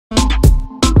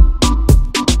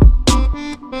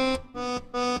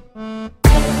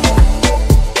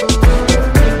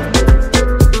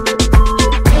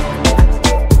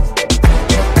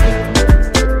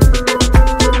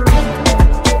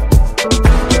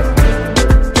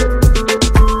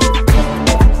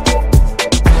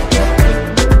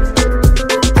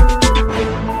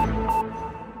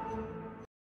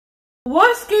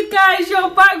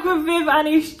and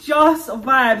it's just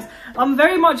vibes. I'm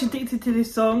very much addicted to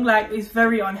this song. Like, it's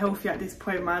very unhealthy at this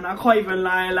point, man. I can't even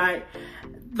lie. Like,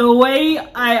 the way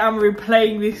I am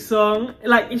replaying this song,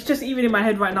 like, it's just even in my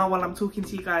head right now while I'm talking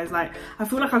to you guys. Like, I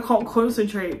feel like I can't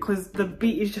concentrate because the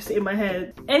beat is just in my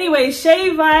head. Anyway,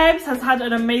 Seyi Vibez has had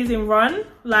an amazing run.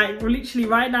 Like, literally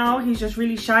right now, he's just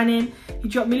really shining. He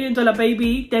dropped $1 Million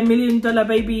Baby, then $1 Million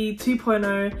Baby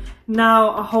 2.0, now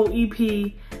a whole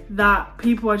EP that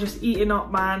people are just eating up,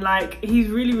 man. Like, he's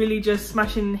really just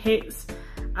smashing hits.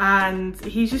 And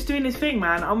he's just doing his thing,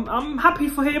 man. I'm happy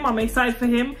for him. I'm excited for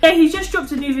him. Yeah, he just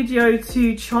dropped a new video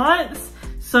to Chance,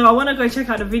 so I want to go check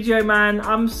out the video, man.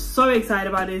 I'm so excited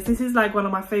about this. This is like one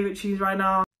of my favorite tunes right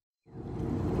now.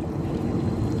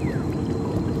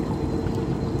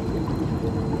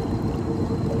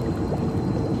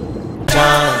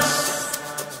 Chance.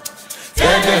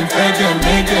 Tell them,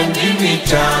 make them give me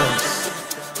chance.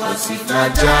 Cause if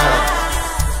not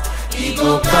chance, he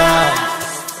go back.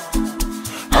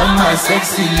 All my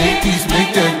sexy ladies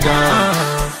make them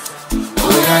dance.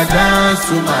 Oh yeah, dance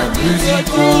to my music.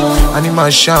 Oh,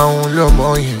 Anima sound low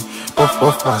more here.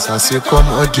 Puff pass, I say come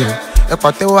on dear.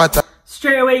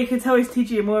 Straight away you could tell it's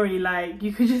TG Amori. Like,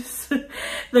 you could just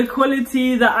the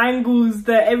quality, the angles,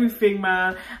 the everything,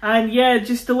 man. And yeah,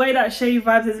 just the way that Seyi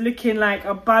Vibez is looking like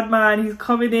a bad man. He's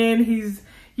coming in, he's,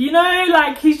 you know,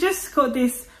 like, he's just got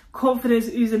this confidence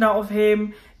oozing out of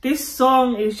him. This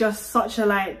song is just such a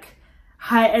like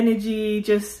high energy,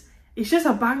 just, it's just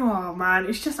a banger, man.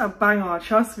 It's just a banger,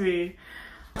 trust me.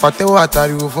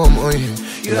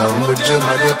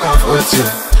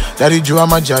 Daddy Joe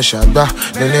Maja ba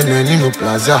nene no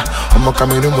plaza omo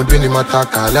Cameroon mo dweni mata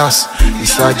kalas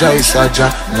isaja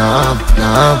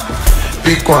nah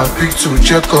pick one pick two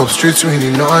check up straight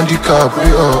winning no handicap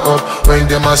we up when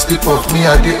them a sleep off me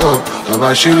I dey up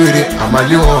baba she with it I'm a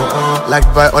live like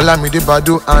by Olamide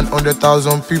Bado and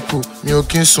 100,000 people mi o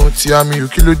kin sun ti ami you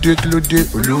kilo de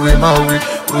oluwe ma we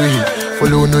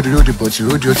follow no the road but you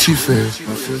hold your teeth first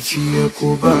I feel ti e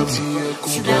ko ba mi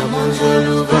ti da mo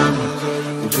zolo ba mi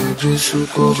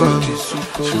Jesus cover me, so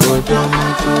down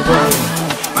cover me.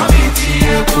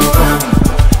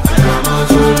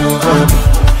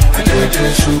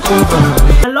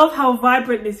 I love how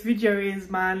vibrant this video is,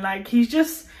 man. Like, he's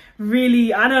just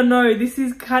really, I don't know, this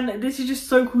is just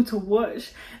so cool to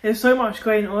watch. There's so much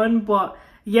going on, but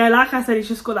yeah, like I said, it's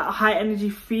just got that high energy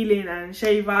feeling, and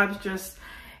Seyi Vibez just,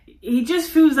 he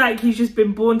just feels like he's just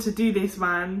been born to do this,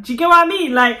 man. Do you get what I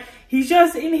mean? Like, he's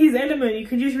just in his element. You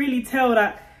can just really tell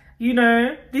that, you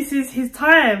know, this is his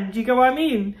time. Do you get what I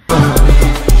mean? Tell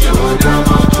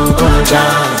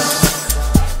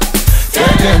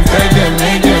them,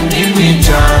 make them give me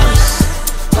chance.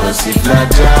 Cause if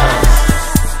not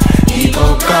chance, he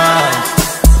go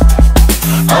cast.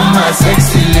 All my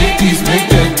sexy ladies make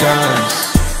them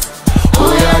dance.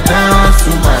 Oh yeah, dance to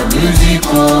my music.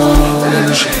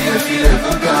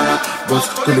 But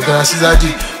Kuluga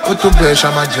Sizadi, Otobe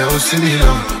Shamaja,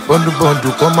 Osilino,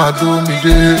 Bondu, come out do me.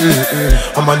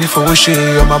 I'm a for Oshe,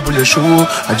 I'm a bullet show.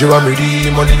 I do a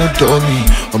midi, money not to me.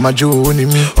 I'm a Joe, me,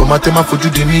 I'm a tema for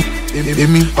Judimi.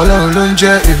 Emi, all alone,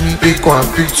 Emi, pick one,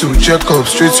 pick two, check up,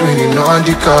 straight winning, no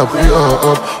handicap. We are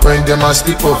up when them a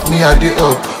sleep off me, I dey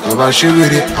up. Baba she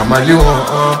with it, I'm a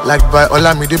live like by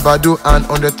Olamide Bado and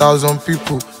 100,000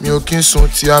 people. Mi o kin sun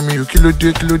ti ami, you kilo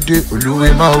de,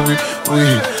 oluwe ma we.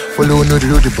 Follow no the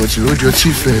road, but you hold your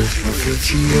teeth first. I feel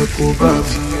tea cover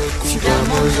me,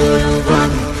 Sidamo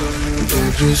Zoluba me,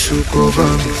 Jesus cover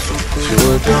me,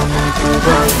 Sidamo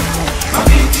cover me. I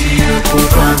feel tea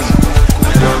cover me,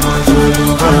 Sidamo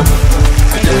Zoluba me,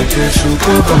 Jesus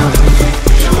cover me,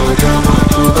 Sidamo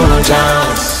cover me.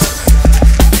 Chance.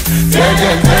 Tell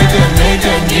them, make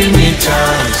them give me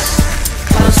chance.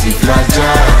 Cause if not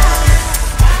chance,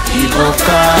 he go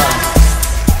cast.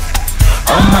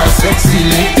 All my sexy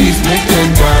ladies make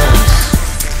them dance.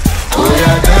 Oh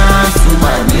yeah, dance to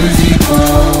my music.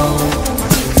 Oh,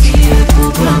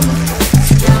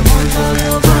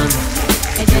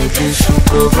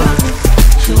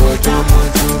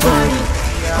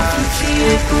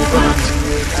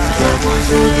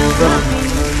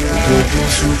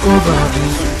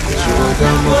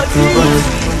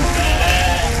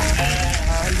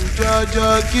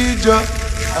 Alujaja kija,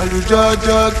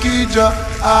 alujaja kija,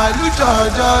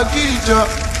 alujaja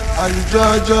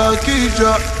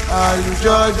kija,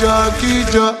 alujaja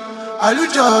kija,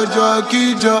 alujaja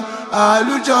kija,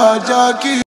 alujaja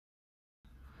kija.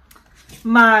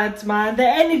 Mad, man. The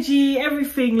energy,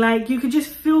 everything, like, you could just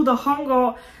feel the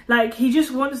hunger. Like, he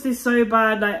just wants this so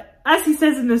bad. Like, as he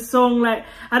says in the song, like,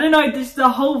 I don't know, just the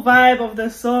whole vibe of the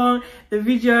song, the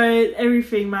video,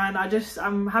 everything, man.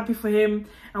 I'm happy for him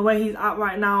and where he's at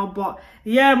right now. But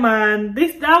yeah, man,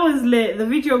 that was lit. The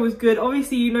video was good.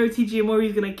 Obviously, you know, TG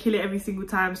Mori's gonna kill it every single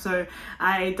time, so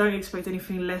I don't expect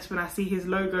anything less when I see his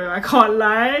logo, I can't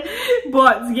lie.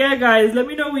 But yeah, guys, let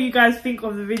me know what you guys think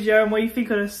of the video and what you think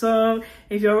of the song,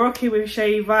 if you're rocking with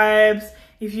Seyi Vibes,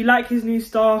 if you like his new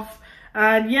stuff.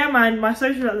 And yeah, man, my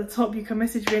socials at the top, you can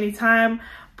message me anytime.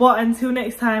 But until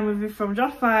next time, with it from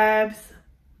Just Vibes,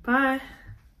 bye.